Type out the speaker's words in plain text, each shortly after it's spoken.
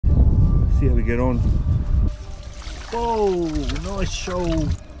See how we get on. Oh, nice shoal.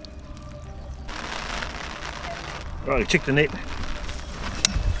 Right, check the net.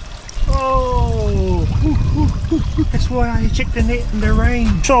 Oh, that's why I checked the net in the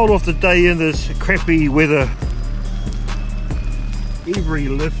rain. Shoal off the day in this crappy weather. Every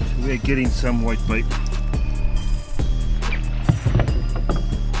lift we're getting some whitebait.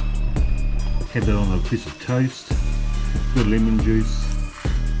 Had that on a piece of toast, good lemon juice.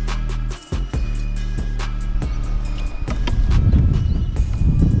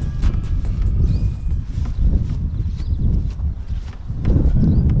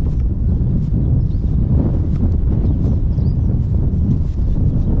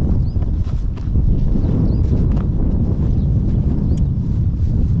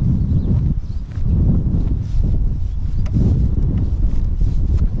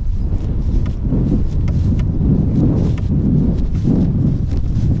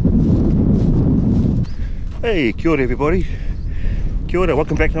 Hey, kia ora everybody. Kia ora,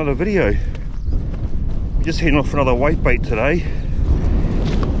 welcome back to another video. We're just heading off for another whitebait today.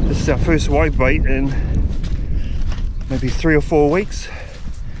 This is our first whitebait in maybe 3 or 4 weeks.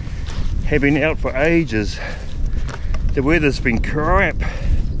 Have been out for ages. The weather's been crap.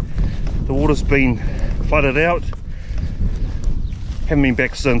 The water's been flooded out. Haven't been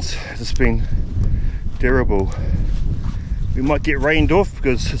back since. It's been terrible. We might get rained off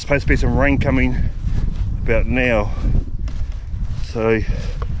because it's supposed to be some rain coming about now. So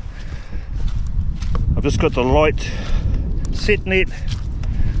I've just got the light set net,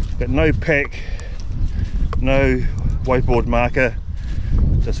 got no pack, no whiteboard marker,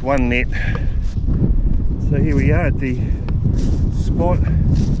 just one net. So here we are at the spot.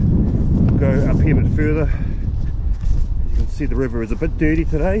 We'll go up here a bit further. As you can see, the river is a bit dirty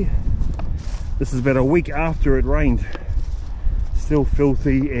today. This is about a week after it rained, still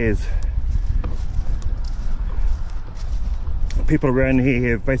filthy as. People around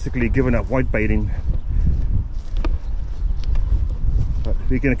here have basically given up whitebaiting, but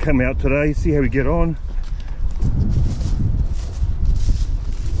we're going to come out today, see how we get on.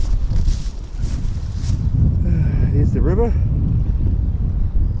 Here's the river.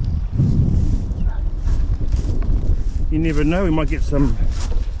 You never know, we might get some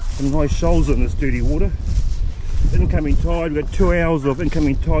nice shoals in this dirty water. Incoming tide, we've got 2 hours of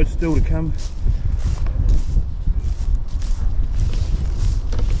incoming tide still to come.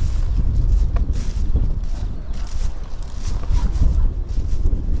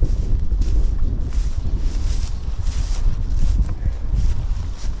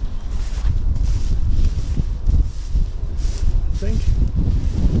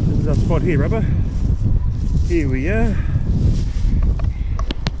 Spot here, Rubba. Here we are.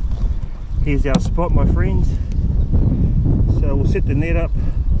 Here's our spot, my friends. So we'll set the net up,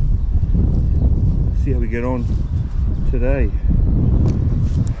 see how we get on today.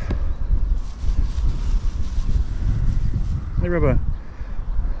 Hey Rubba,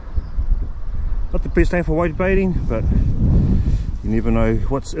 not the best day for whitebaiting, but you never know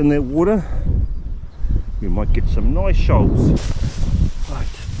what's in that water. We might get some nice shoals.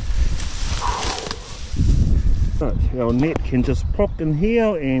 Right, our net can just pop in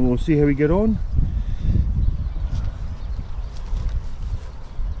here and we'll see how we get on.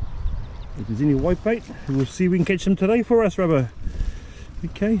 If there's any whitebait, we'll see if we can catch them today for us, Rubba.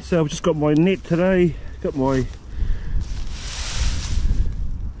 Okay, so I've just got my net today, got my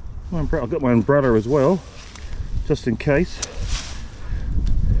umbrella, I've got my umbrella as well, just in case.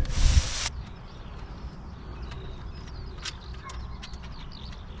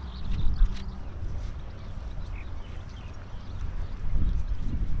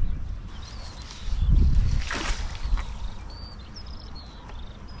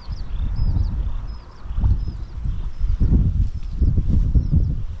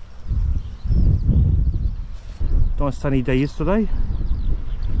 Nice sunny day yesterday.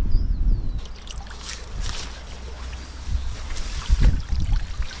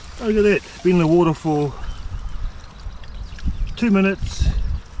 Look at that, been in the water for 2 minutes.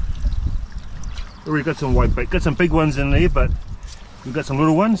 Already got some whitebait, got some big ones in there, but we've got some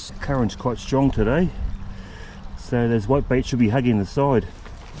little ones. Current's quite strong today, so those whitebait should be hugging the side.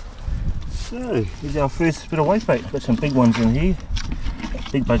 So here's our first bit of whitebait. Got some big ones in here,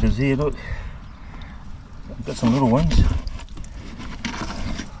 big buggers here, look. Got some little ones.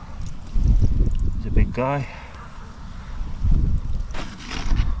 There's a big guy.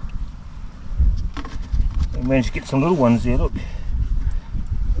 I managed to get some little ones there, look.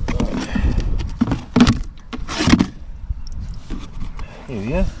 Right. Here we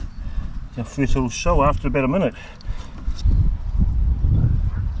go. It's our first little show after about a minute.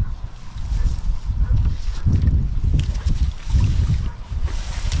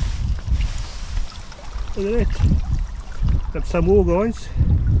 Look at that. Got some more, guys,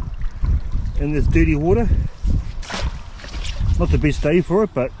 in this dirty water. Not the best day for it,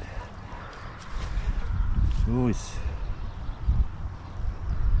 but always.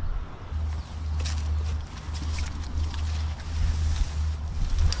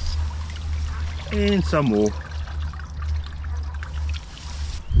 And some more.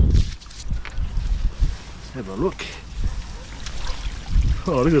 Let's have a look.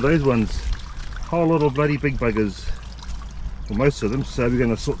 Oh, look at those ones. Whole lot of bloody big buggers. Well, most of them, so we're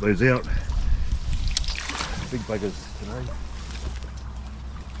going to sort those out. Big buggers today.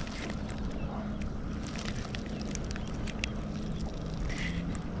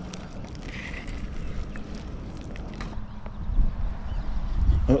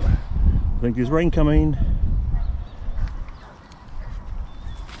 Oh, I think there's rain coming.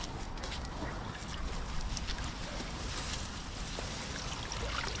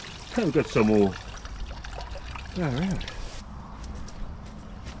 Oh, we've got some more. All right.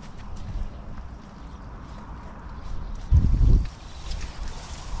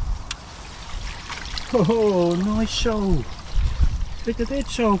 Oh, nice shoal. Look at that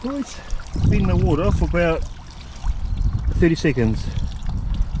shoal, guys. It's been in the water for about 30 seconds.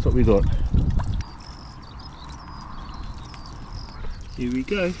 That's what we got. Here we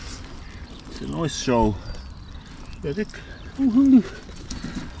go. It's a nice shoal. Look at that.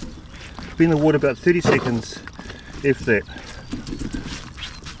 Been in the water about 30 seconds, if that.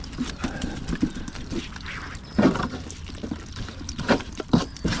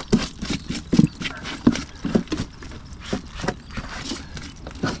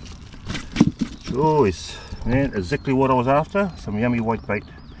 Choice, man, exactly what I was after. Some yummy white bait,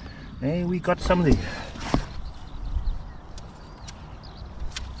 and we got some there.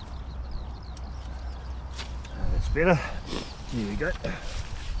 That's better. Here we go.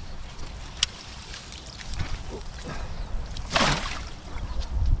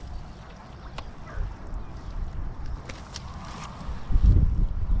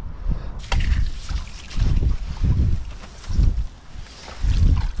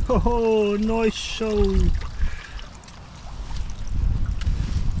 Oh, nice shoal.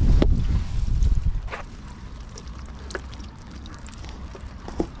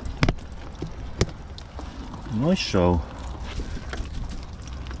 Nice shoal.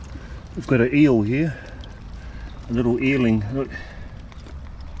 We've got an eel here, a little eeling. Look.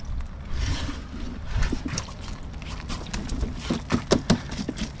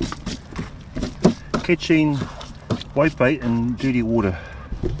 Catching whitebait in dirty water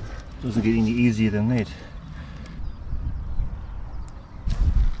doesn't get any easier than that.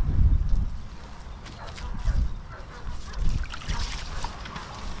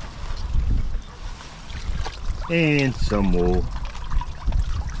 And some more.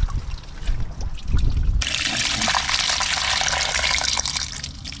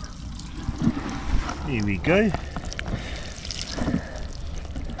 Here we go.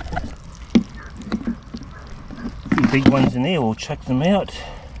 Big ones in there, we'll check them out.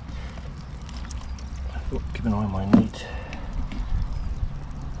 Oh, keep an eye on my net.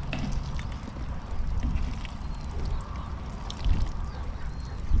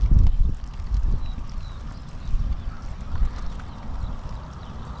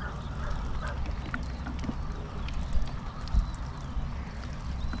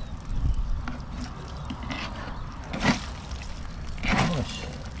 Nice.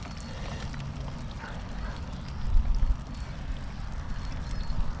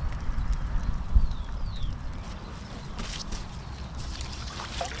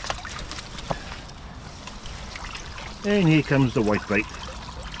 And here comes the whitebait.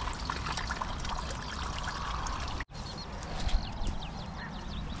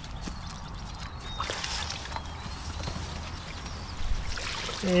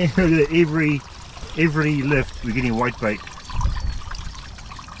 And look at that, every lift we're getting whitebait.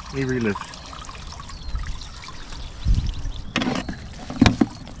 Every lift.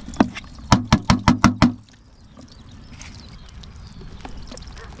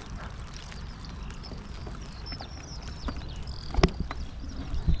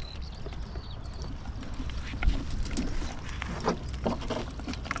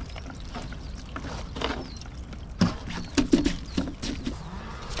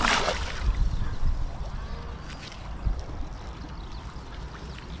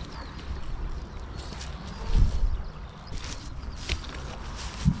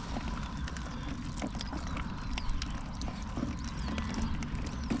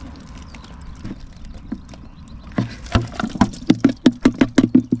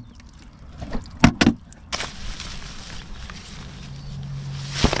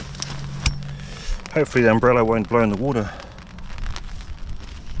 Hopefully the umbrella won't blow in the water.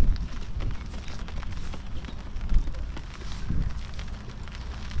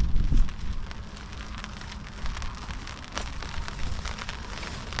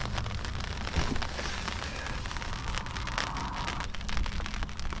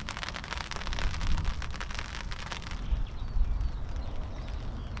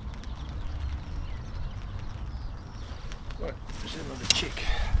 Right, there's another check.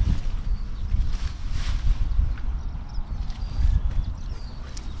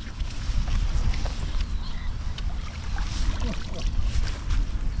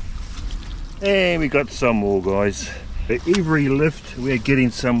 And we got some more, guys. At every lift we're getting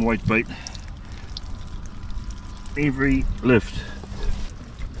some whitebait. Every lift.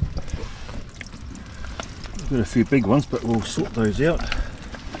 We've got a few big ones, but we'll sort those out.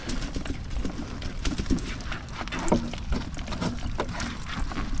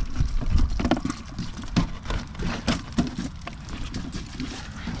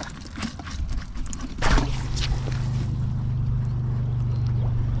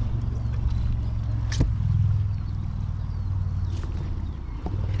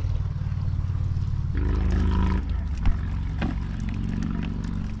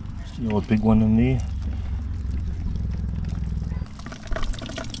 Another big one in there.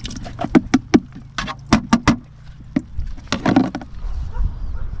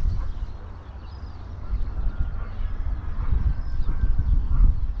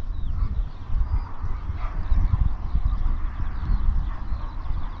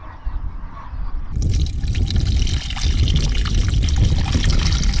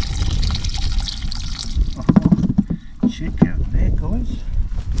 Check out that, guys.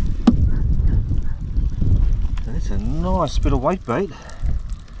 That's a nice bit of whitebait.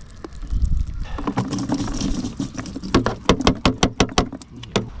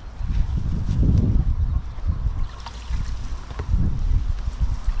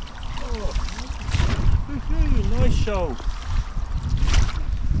 Oh, nice shoal.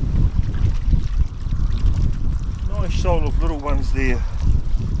 Nice shoal of little ones there.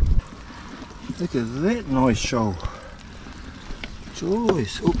 Look at that nice shoal.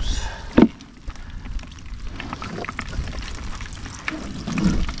 Joyce, oops.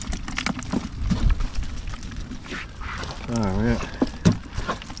 Alright,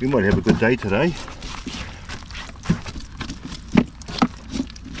 we might have a good day today.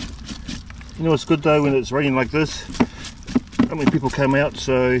 You know, it's good though when it's raining like this. Not many people come out,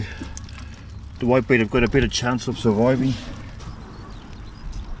 so the whitebait have got a better chance of surviving.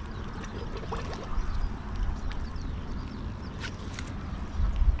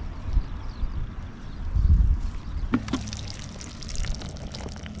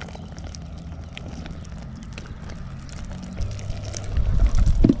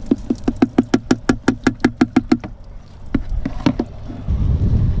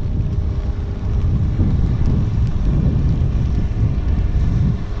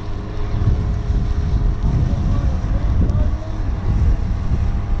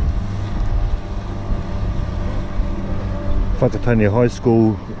 Whakatania High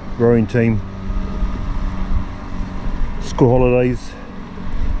School rowing team, school holidays.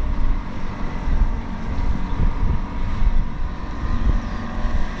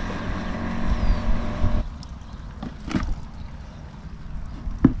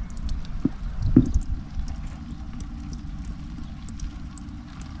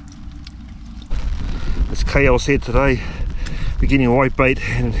 It's chaos here today. We're getting whitebait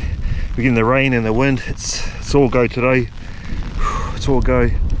and we're getting the rain and the wind. It's all go today. It's all go.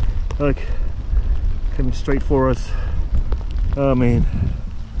 Look, coming straight for us. Oh man.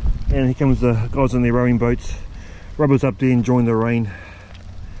 And here comes the guys on their rowing boats. Rubba's up there enjoying the rain.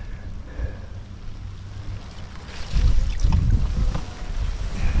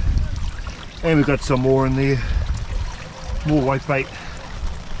 And we've got some more in there. More whitebait.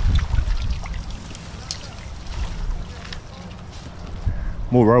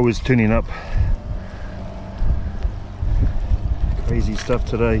 More rowers turning up. Crazy stuff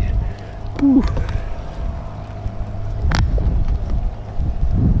today. Whew.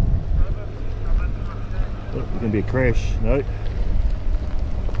 Oh, there's gonna be a crash. No.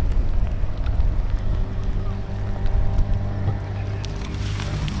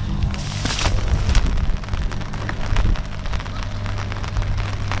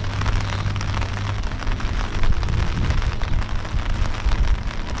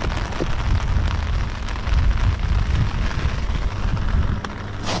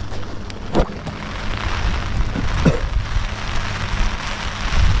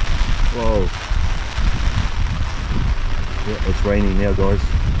 Whoa. Yeah, it's raining now, guys.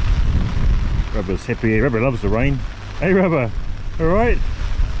 Rubba's happy. Rubba loves the rain. Hey Rubba, alright?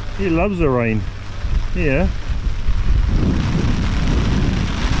 He loves the rain. Yeah.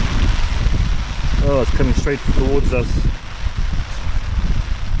 Oh, it's coming straight towards us.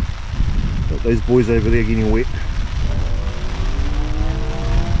 Got those boys over there getting wet.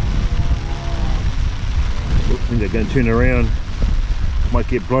 I think they're going to turn around. Might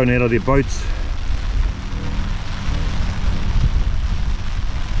get blown out of their boats.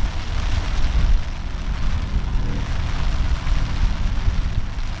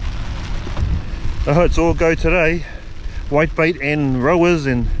 Oh, it's all go today. Whitebait and rowers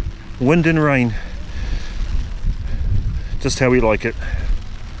and wind and rain. Just how we like it.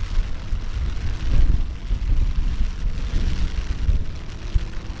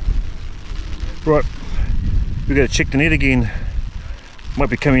 Right, we've got to check the net again. Might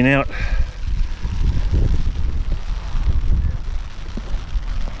be coming out.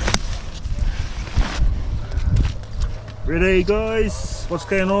 Ready guys, what's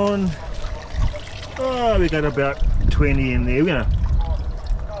going on? Oh, we got about 20 in there. We're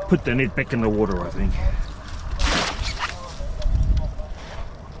gonna put the net back in the water, I think.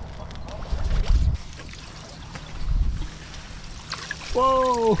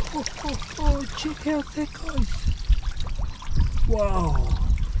 Whoa! Oh, check out that, guys! Wow!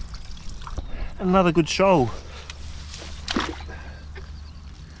 Another good shoal.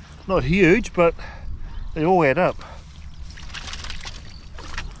 Not huge, but they all add up.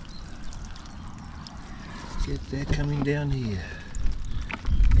 Get that coming down here,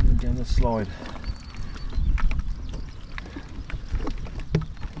 coming down the slide.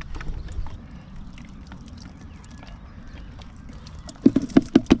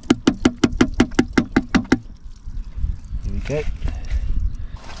 Here we go.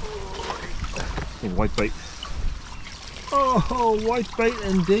 And whitebait. Oh, whitebait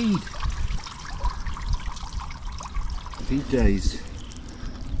indeed. Happy days.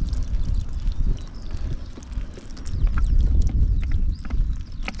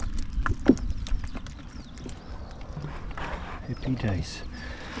 Happy days.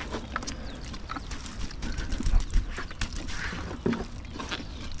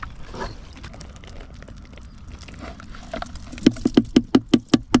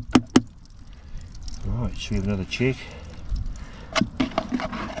 Right, should we have another check?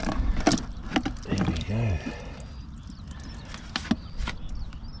 There we go.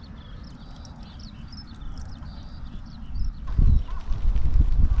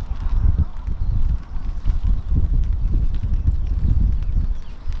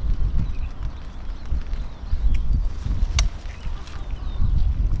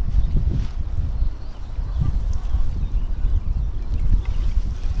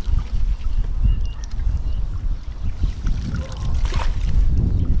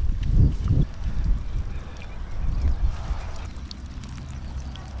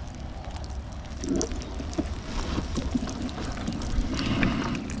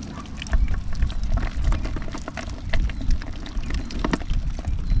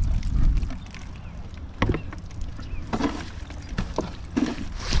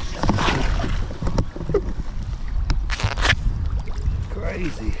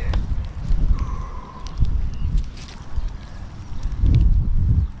 Crazy.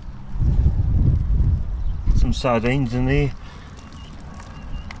 Some sardines in there.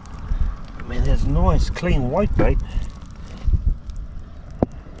 Man, that's nice, clean whitebait.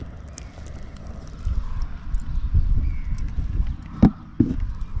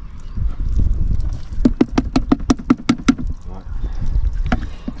 Right.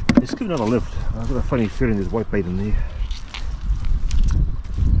 Let's give it another lift. I've got a funny feeling there's whitebait in there.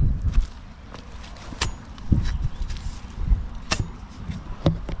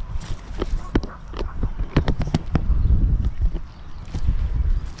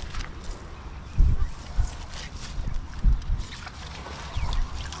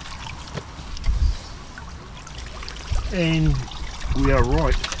 And we are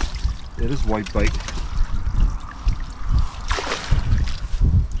right, that is whitebait.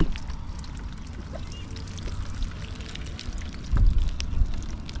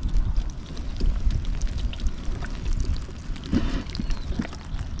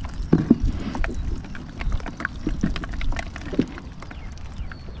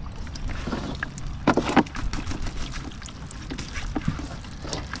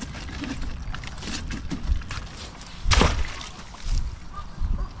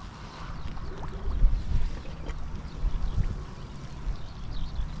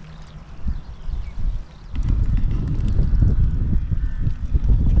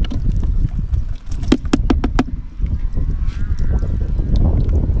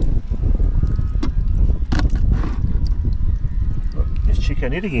 check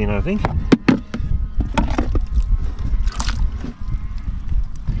our net again, I think.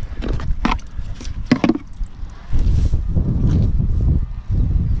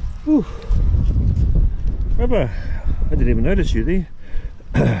 Whew. Rubba, I didn't even notice you there.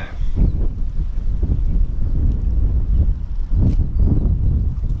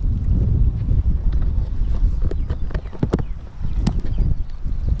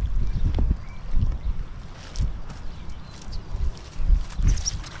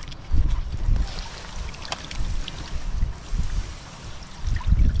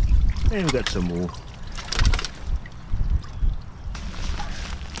 And we've got some more.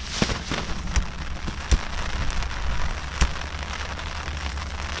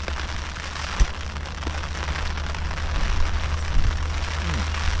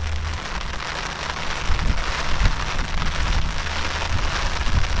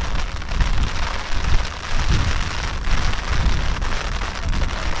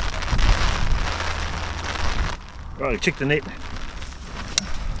 Right, check the net.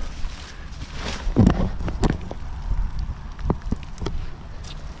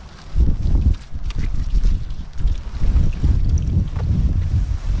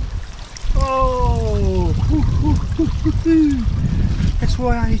 That's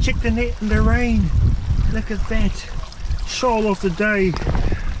why I checked the net in the rain. Look at that. Shoal of the day.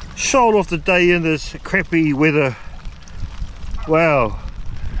 Shoal of the day in this crappy weather. Wow.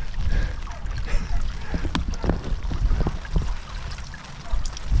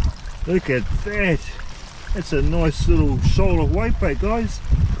 Look at that. That's a nice little shoal of whitebait, guys.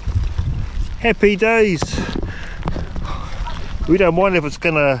 Happy days. We don't mind if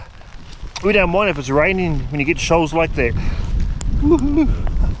it's raining when you get shoals like that. Woohoo.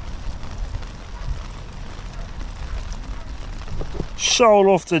 Shoal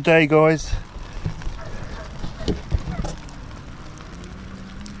off the day, guys.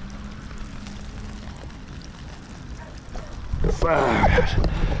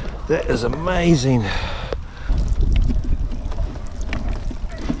 That is amazing.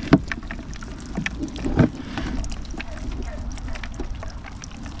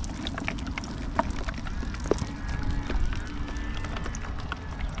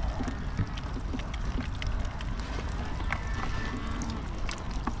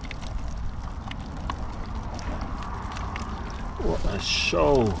 What a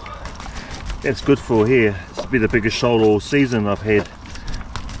shoal. That's good for here. It's be the biggest shoal all season I've had.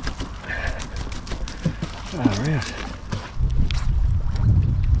 Oh, right.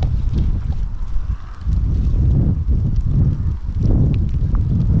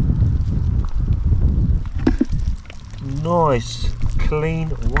 Nice, clean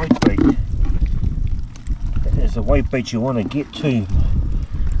whitebait. That is the whitebait you want to get to.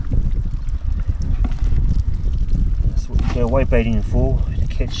 That's what you go whitebaiting for, to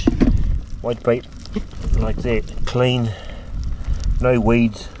catch whitebait like that, clean, no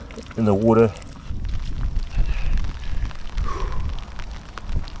weeds in the water.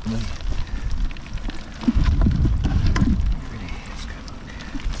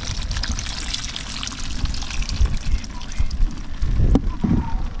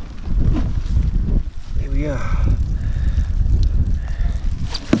 Here we are.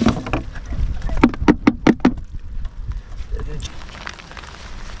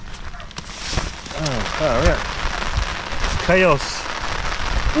 Oh, yeah. Chaos.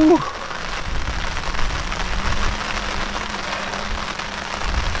 Ooh.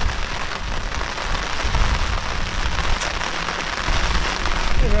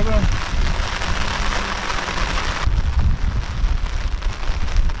 Hey, Rubba.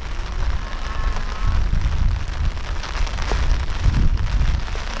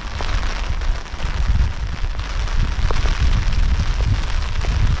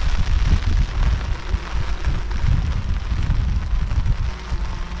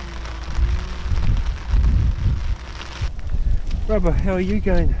 Rubba, how are you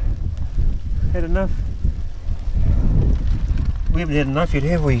going? Had enough? We haven't had enough yet,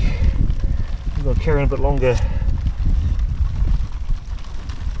 have we? We've got to carry on a bit longer.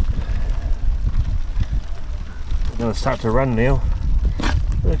 We're going to start to run now.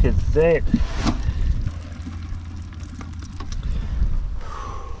 Look at that.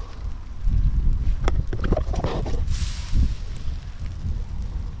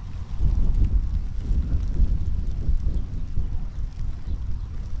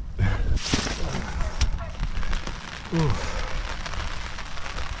 Ooh.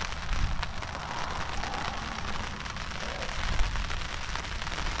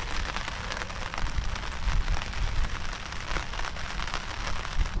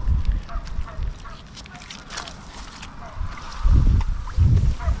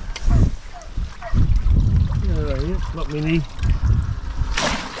 many.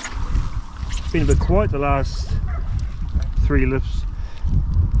 It's been a bit quiet the last 3 lifts.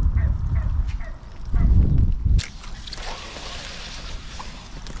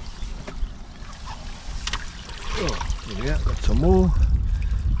 Oh, there we are, got some more.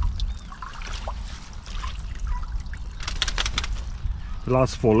 The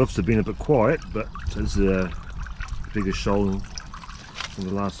last 4 lifts have been a bit quiet, but it's the biggest shoal in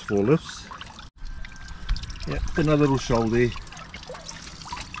the last 4 lifts. Yeah, another little shoal there.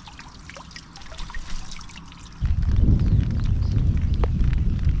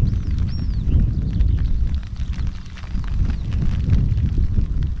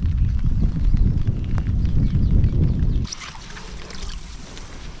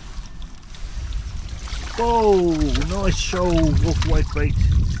 Oh, nice shoal off whitebait.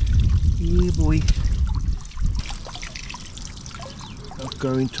 Yeah, boy.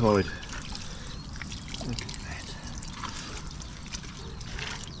 Outgoing tide. Look at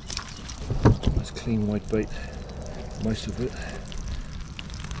that. Nice clean whitebait. Most of it.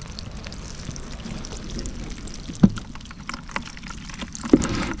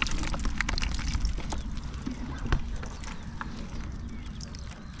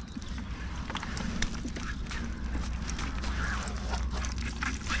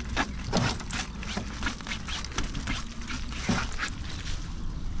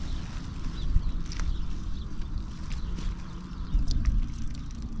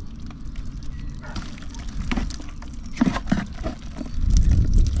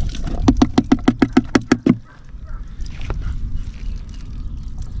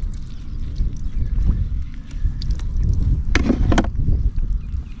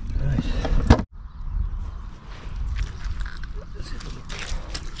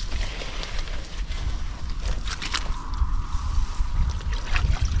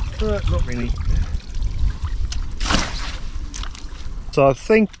 Not really. So I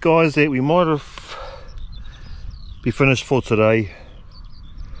think, guys, that we might have be finished for today.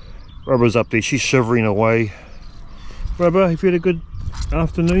 Rubba's up there, she's shivering away. Rubba, have you had a good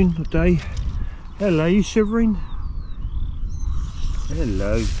afternoon or day? Hello, you shivering?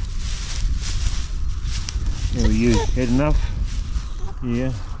 Hello. How are you? Had enough?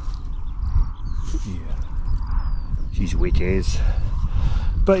 Yeah. Yeah. She's wet as.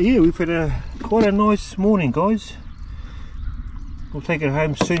 But yeah, we've had quite a nice morning, guys. We'll take it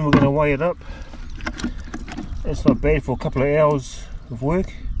home soon. We're going to weigh it up. It's not bad for a couple of hours of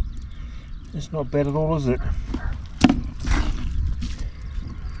work. It's not bad at all, is it?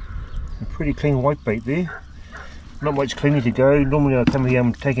 A pretty clean whitebait there. Not much cleaning to go. Normally I come here,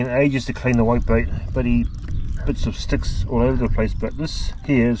 I'm taking ages to clean the whitebait. Bloody bits of sticks all over the place. But this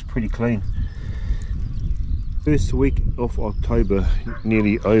here is pretty clean. First week of October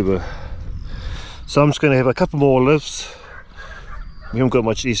nearly over, so I'm just going to have a couple more lifts. We haven't got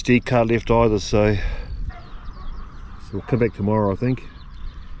much SD card left either, so we'll come back tomorrow I think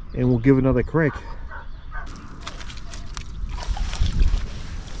and we'll give another crack.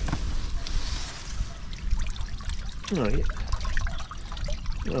 Oh yeah,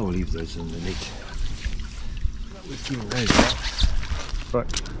 I'll leave those in the net. We're giving those out.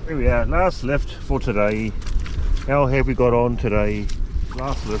 But here we are, last lift for today. How have we got on today?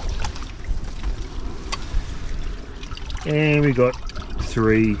 Last lift. And we got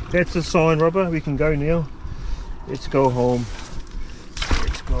 3. That's a sign, Rubba. We can go now. Let's go home.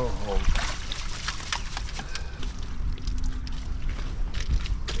 Let's go home.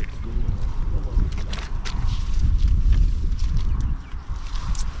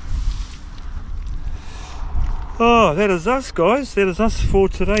 Oh, that is us, guys. That is us for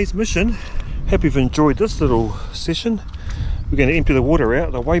today's mission. Hope you've enjoyed this little session. We're going to empty the water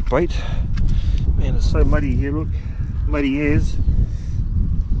out, the whitebait. Man, it's so muddy here, look. Muddy as.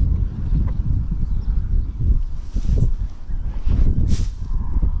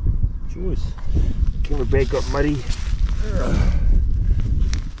 Choice. Camera bag got muddy.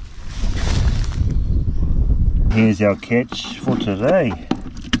 Here's our catch for today.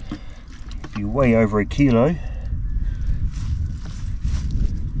 Be way over 1 kilo.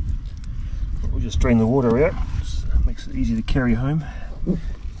 Just drain the water out, makes it easy to carry home.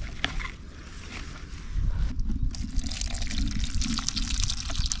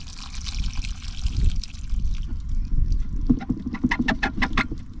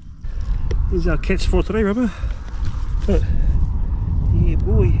 Here's our catch for today, Rubba. Yeah,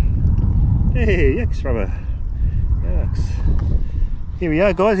 boy. Hey, yucks, Rubba. Yucks. Here we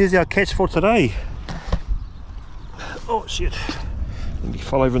are, guys. Here's our catch for today. Oh shit! Let me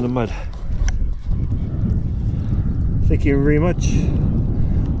fall over in the mud. Thank you very much.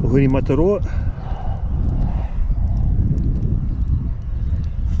 Ohuri mataroa.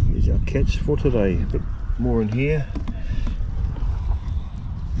 catch for today. A bit more in here.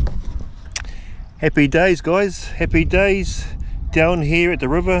 Happy days, guys, happy days down here at the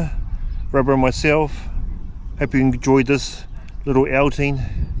river. Rubba and myself, hope you enjoyed this little outing.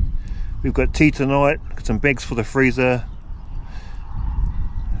 We've got tea tonight, got some bags for the freezer.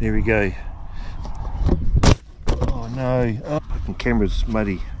 There we go. Oh no, oh, the camera's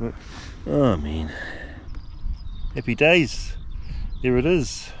muddy. Oh man. Happy days. There it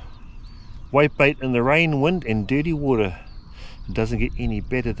is. Whitebait in the rain, wind and dirty water. It doesn't get any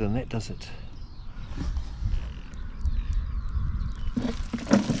better than that, does it?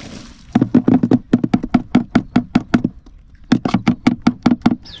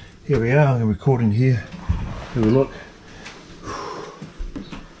 Here we are, I'm recording here. Have a look.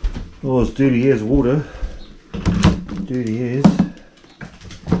 Oh, it's dirty as water. Dirty as.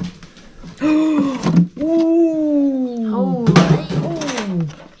 Ooh.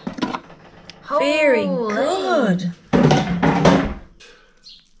 Very good.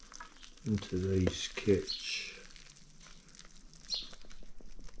 And today's catch.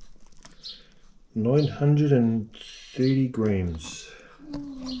 930 grams.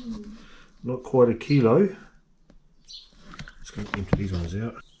 Not quite a kilo. Just going to empty these ones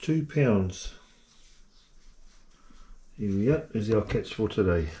out. 2 pounds. Here we are. There's our catch for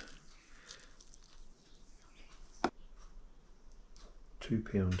today. 2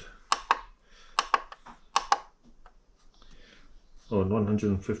 pound. Oh,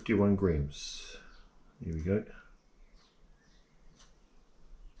 951 grams. Here we go.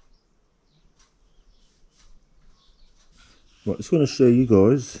 Right, I just want to show you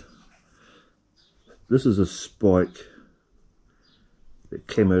guys. This is a spike that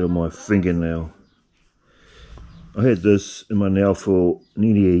came out of my fingernail. I had this in my nail for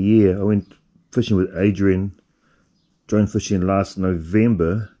nearly a year. I went fishing with Erin, drone fishing last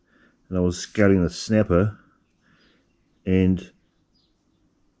November, and I was scaling a snapper, and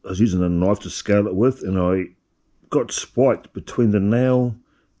I was using a knife to scale it with, and I got spiked between the nail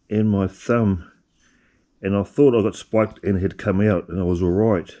and my thumb, and I thought I got spiked and it had come out, and I was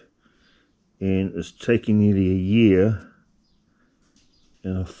alright. And it's taken nearly a year,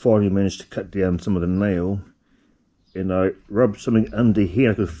 and I finally managed to cut down some of the nail, and I rubbed something under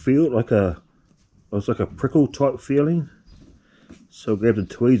here. I could feel it like it was like a prickle type feeling. So I grabbed the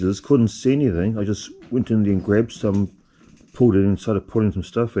tweezers, couldn't see anything. I just went in there and grabbed some, pulled it and started pulling some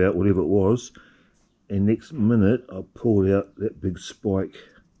stuff out, whatever it was, and next minute I pulled out that big spike.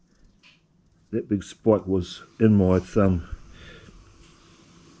 That big spike was in my thumb.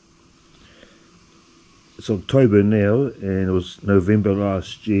 It's October now, and it was November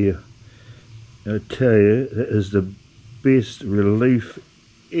last year. And I tell you, that is the best relief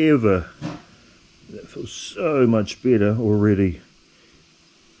ever. That feels so much better already.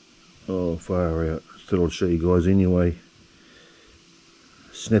 Oh, far out. Still, I'll show you guys anyway.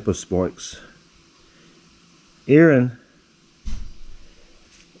 Snapper spikes. Erin,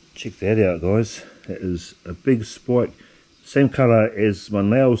 check that out, guys. That is a big spike. Same colour as my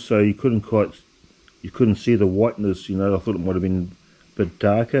nails, so you couldn't see the whiteness, you know. I thought it might have been a bit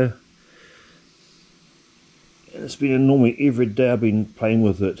darker. And it's been annoying every day I've been playing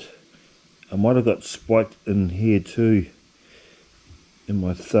with it. I might have got spiked in here too, in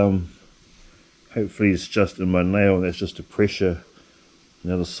my thumb. Hopefully it's just in my nail, and that's just the pressure.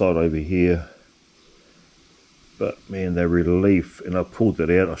 Another side over here. But man, they're relief, and I pulled that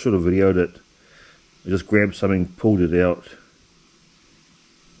out. I should have videoed it. I just grabbed something, pulled it out,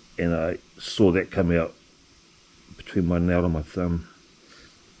 and I saw that come out between my nail and my thumb.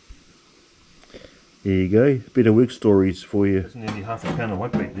 There you go, better work stories for you. There's nearly half a pound of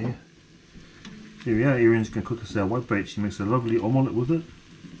whitebait there. There we are. Erin's going to cook us our whitebait. She makes a lovely omelette with it.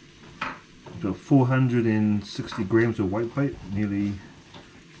 We've got 460 grams of whitebait, nearly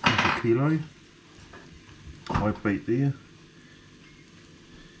half a kilo. Whitebait there.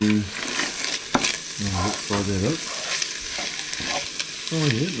 Let's fry that up. Oh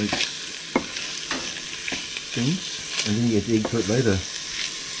yeah, it makes sense. And then you get the egg to it later.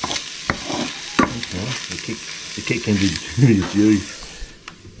 Okay, the kick can be between you.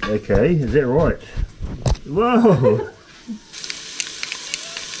 Okay, is that right? Whoa!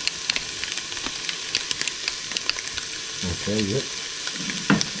 Okay, yep.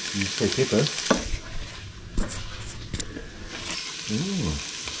 You say pepper. Ooh.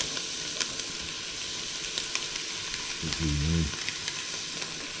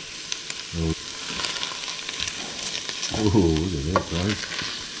 Oh, look at that, guys.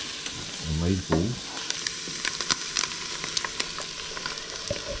 Amazing.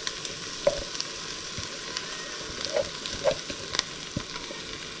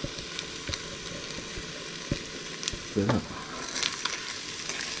 mix that up.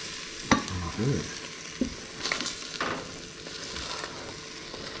 Good.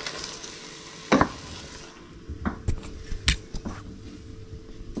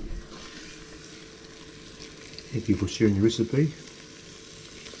 Thank you for sharing your recipe,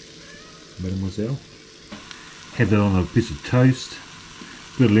 Mademoiselle. Had that on a piece of toast,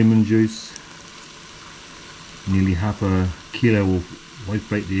 a bit of lemon juice, nearly half a kilo of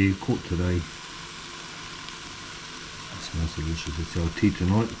whitebait there caught today. That smells delicious. It's our tea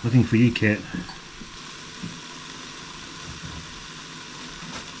tonight. Nothing for you, Cat.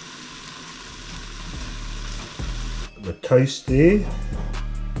 The toast there.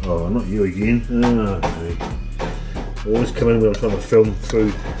 Oh, not you again. Oh, okay. I always come in when I'm trying to film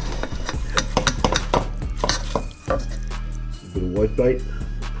food. A bit of whitebait,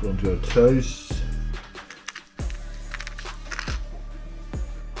 put onto our toast.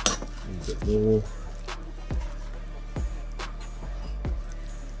 A bit more.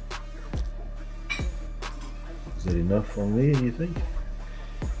 Is that enough on there, do you think?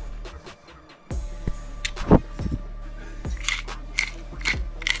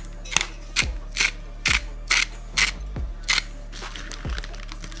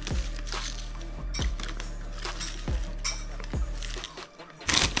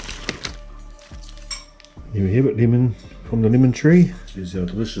 Here we have it, lemon from the lemon tree. Here's our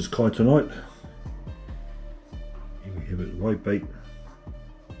delicious kai tonight. Here we have it, whitebait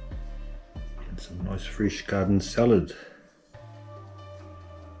and some nice fresh garden salad.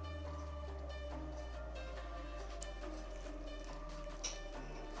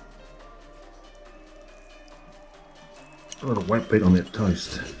 A lot of whitebait on that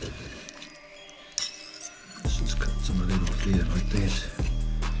toast. Let's just cut some of that off there like that.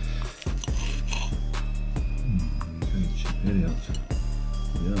 Check that out.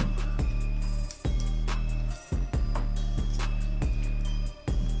 Yeah.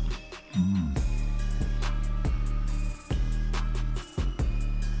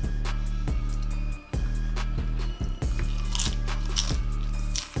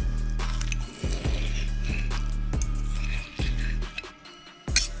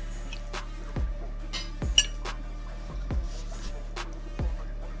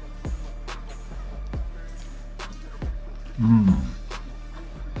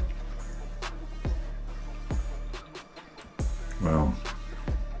 Wow,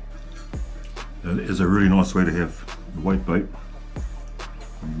 that is a really nice way to have the whitebait.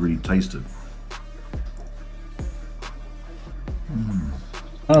 You really taste it.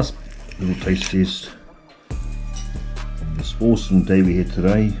 Last little taste test on this awesome day we had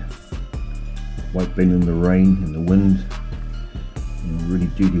today. Whitebait in the rain and the wind and really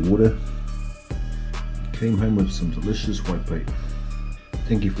dirty water. Came home with some delicious whitebait.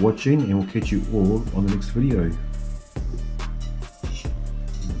 Thank you for watching, and we'll catch you all on the next video.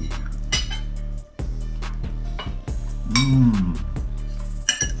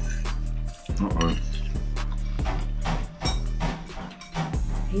 Uh-oh.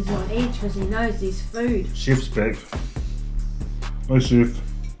 He's on edge because he knows there's food. Chef's back. Hi, Chef.